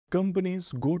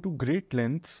Companies go to great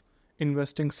lengths,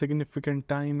 investing significant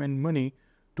time and money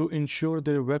to ensure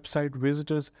their website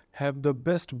visitors have the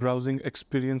best browsing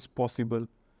experience possible.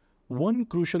 One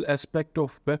crucial aspect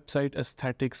of website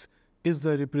aesthetics is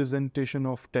the representation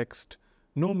of text.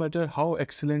 No matter how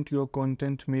excellent your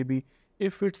content may be,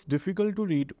 if it's difficult to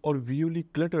read or visually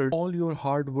cluttered, all your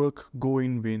hard work go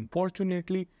in vain.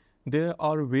 Fortunately, there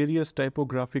are various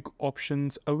typographic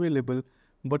options available,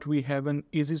 but we have an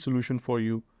easy solution for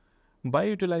you. By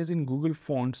utilizing Google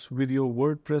Fonts with your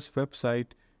WordPress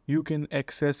website, you can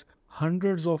access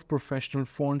hundreds of professional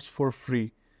fonts for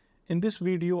free. In this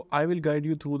video, I will guide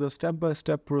you through the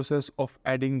step-by-step process of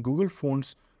adding Google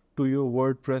Fonts to your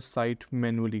WordPress site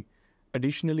manually.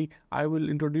 Additionally, I will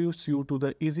introduce you to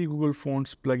the Easy Google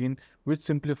Fonts plugin, which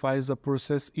simplifies the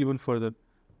process even further.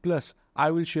 Plus,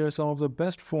 I will share some of the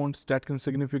best fonts that can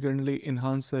significantly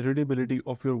enhance the readability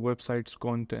of your website's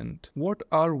content. What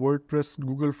are WordPress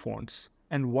Google Fonts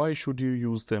and why should you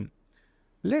use them?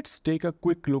 Let's take a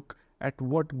quick look at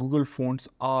what Google Fonts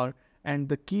are and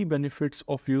the key benefits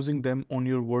of using them on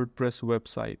your WordPress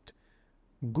website.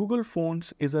 Google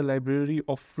Fonts is a library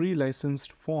of free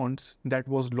licensed fonts that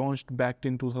was launched back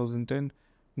in 2010.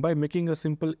 By making a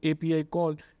simple API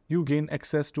call, you gain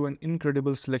access to an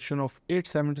incredible selection of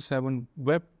 877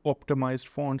 web-optimized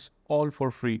fonts, all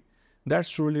for free. That's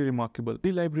truly remarkable.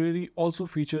 The library also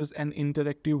features an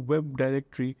interactive web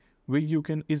directory where you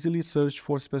can easily search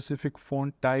for specific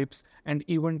font types and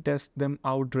even test them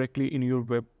out directly in your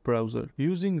web browser.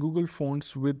 Using Google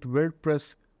Fonts with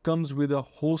WordPress comes with a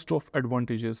host of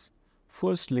advantages.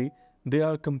 Firstly, they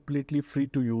are completely free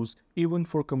to use, even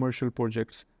for commercial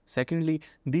projects. Secondly,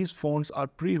 these fonts are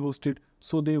pre-hosted,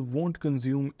 so they won't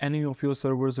consume any of your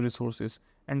server's resources.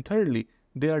 And thirdly,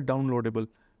 they are downloadable,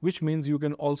 which means you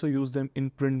can also use them in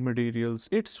print materials.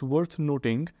 It's worth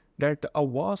noting that a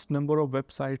vast number of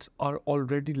websites are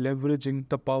already leveraging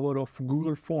the power of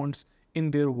Google Fonts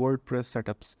in their WordPress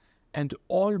setups, and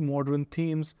all modern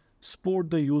themes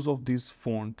sport the use of these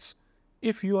fonts.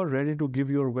 If you are ready to give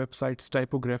your website's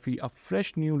typography a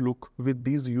fresh new look with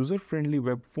these user-friendly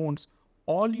web fonts,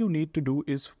 all you need to do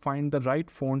is find the right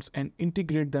fonts and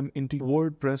integrate them into your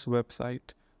WordPress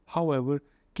website. However,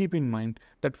 keep in mind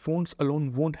that fonts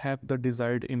alone won't have the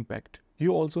desired impact.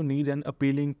 You also need an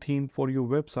appealing theme for your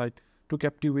website to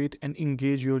captivate and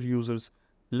engage your users.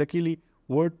 Luckily,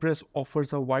 WordPress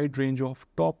offers a wide range of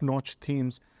top-notch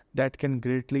themes that can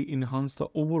greatly enhance the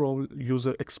overall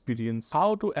user experience.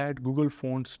 How to add Google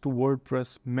Fonts to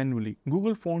WordPress manually?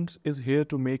 Google Fonts is here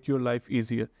to make your life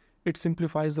easier. It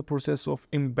simplifies the process of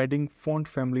embedding font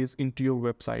families into your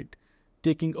website,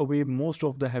 taking away most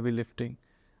of the heavy lifting.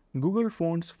 Google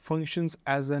Fonts functions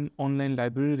as an online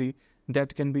library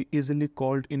that can be easily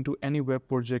called into any web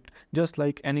project, just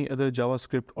like any other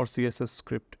JavaScript or CSS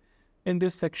script. In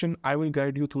this section, I will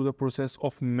guide you through the process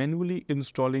of manually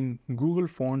installing Google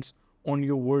Fonts on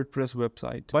your WordPress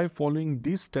website. By following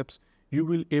these steps, you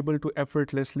will be able to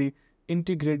effortlessly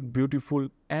integrate beautiful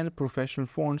and professional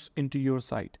fonts into your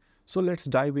site. So let's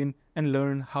dive in and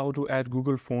learn how to add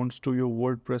Google Fonts to your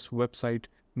WordPress website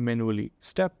manually.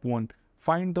 Step 1.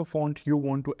 Find the font you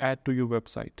want to add to your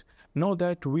website. Now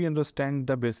that we understand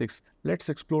the basics, let's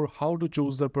explore how to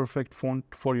choose the perfect font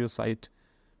for your site.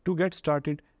 To get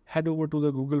started, head over to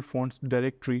the Google Fonts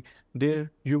directory.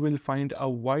 There you will find a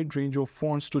wide range of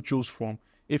fonts to choose from.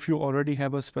 If you already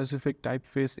have a specific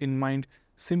typeface in mind,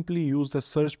 simply use the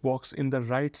search box in the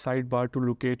right sidebar to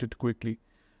locate it quickly.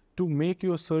 To make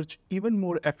your search even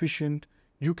more efficient,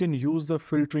 you can use the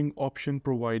filtering option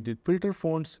provided. Filter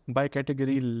fonts by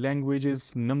category,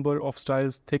 languages, number of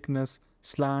styles, thickness,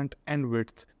 slant, and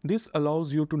width. This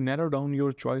allows you to narrow down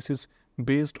your choices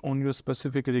based on your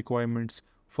specific requirements.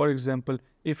 For example,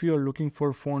 if you are looking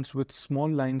for fonts with small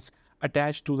lines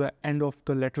attached to the end of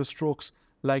the letter strokes,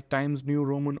 like Times New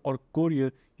Roman or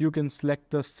Courier, you can select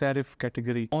the serif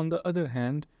category. On the other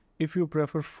hand, if you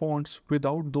prefer fonts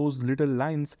without those little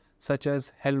lines, such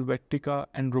as Helvetica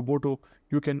and Roboto,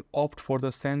 you can opt for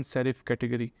the sans serif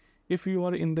category. If you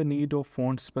are in the need of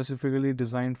fonts specifically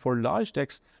designed for large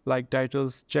text like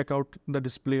titles, check out the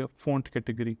display font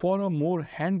category. For a more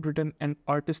handwritten and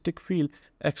artistic feel,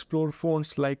 explore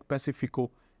fonts like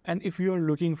Pacifico. And if you are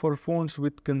looking for fonts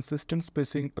with consistent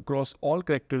spacing across all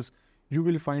characters, you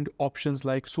will find options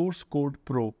like Source Code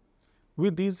Pro.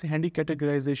 With these handy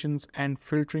categorizations and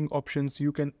filtering options,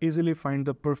 you can easily find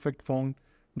the perfect font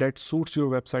that suits your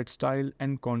website style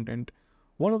and content.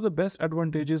 One of the best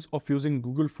advantages of using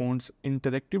Google Fonts'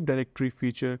 interactive directory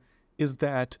feature is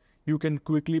that you can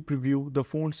quickly preview the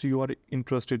fonts you are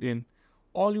interested in.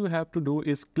 All you have to do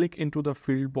is click into the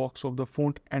field box of the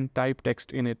font and type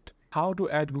text in it. How to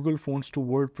add Google Fonts to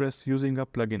WordPress using a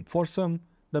plugin. For some,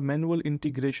 the manual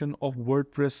integration of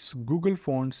WordPress Google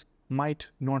Fonts might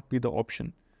not be the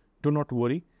option. Do not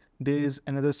worry, there is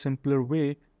another simpler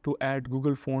way to add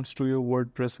Google Fonts to your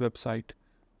WordPress website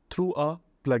through a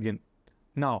plugin.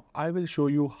 Now, I will show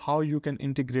you how you can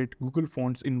integrate Google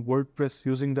Fonts in WordPress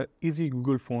using the Easy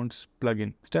Google Fonts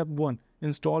plugin. Step 1.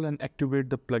 Install and activate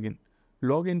the plugin.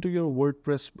 Log into your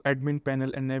WordPress admin panel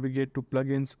and navigate to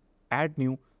Plugins, Add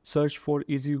New, search for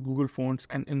Easy Google Fonts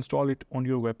and install it on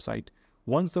your website.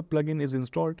 Once the plugin is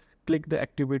installed, click the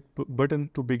Activate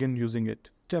button to begin using it.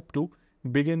 Step 2.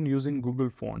 Begin using Google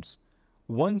Fonts.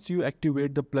 Once you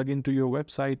activate the plugin to your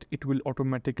website, it will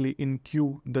automatically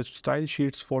enqueue the style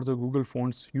sheets for the Google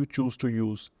Fonts you choose to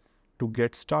use. To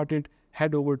get started,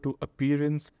 head over to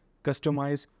Appearance,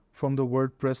 Customize from the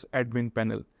WordPress admin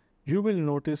panel. You will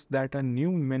notice that a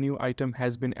new menu item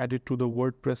has been added to the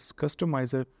WordPress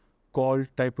customizer called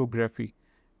Typography.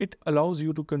 It allows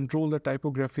you to control the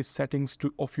typography settings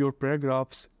of your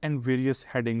paragraphs and various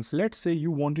headings. Let's say you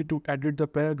wanted to edit the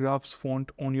paragraphs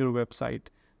font on your website.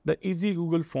 The Easy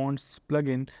Google Fonts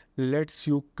plugin lets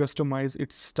you customize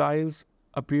its styles,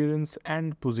 appearance,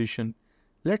 and position.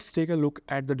 Let's take a look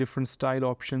at the different style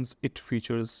options it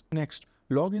features. Next,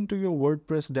 log into your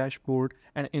WordPress dashboard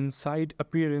and inside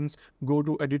Appearance, go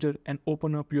to Editor and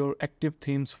open up your Active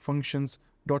Themes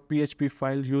Functions.php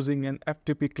file using an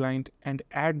FTP client and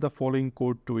add the following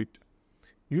code to it.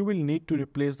 You will need to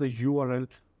replace the URL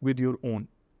with your own.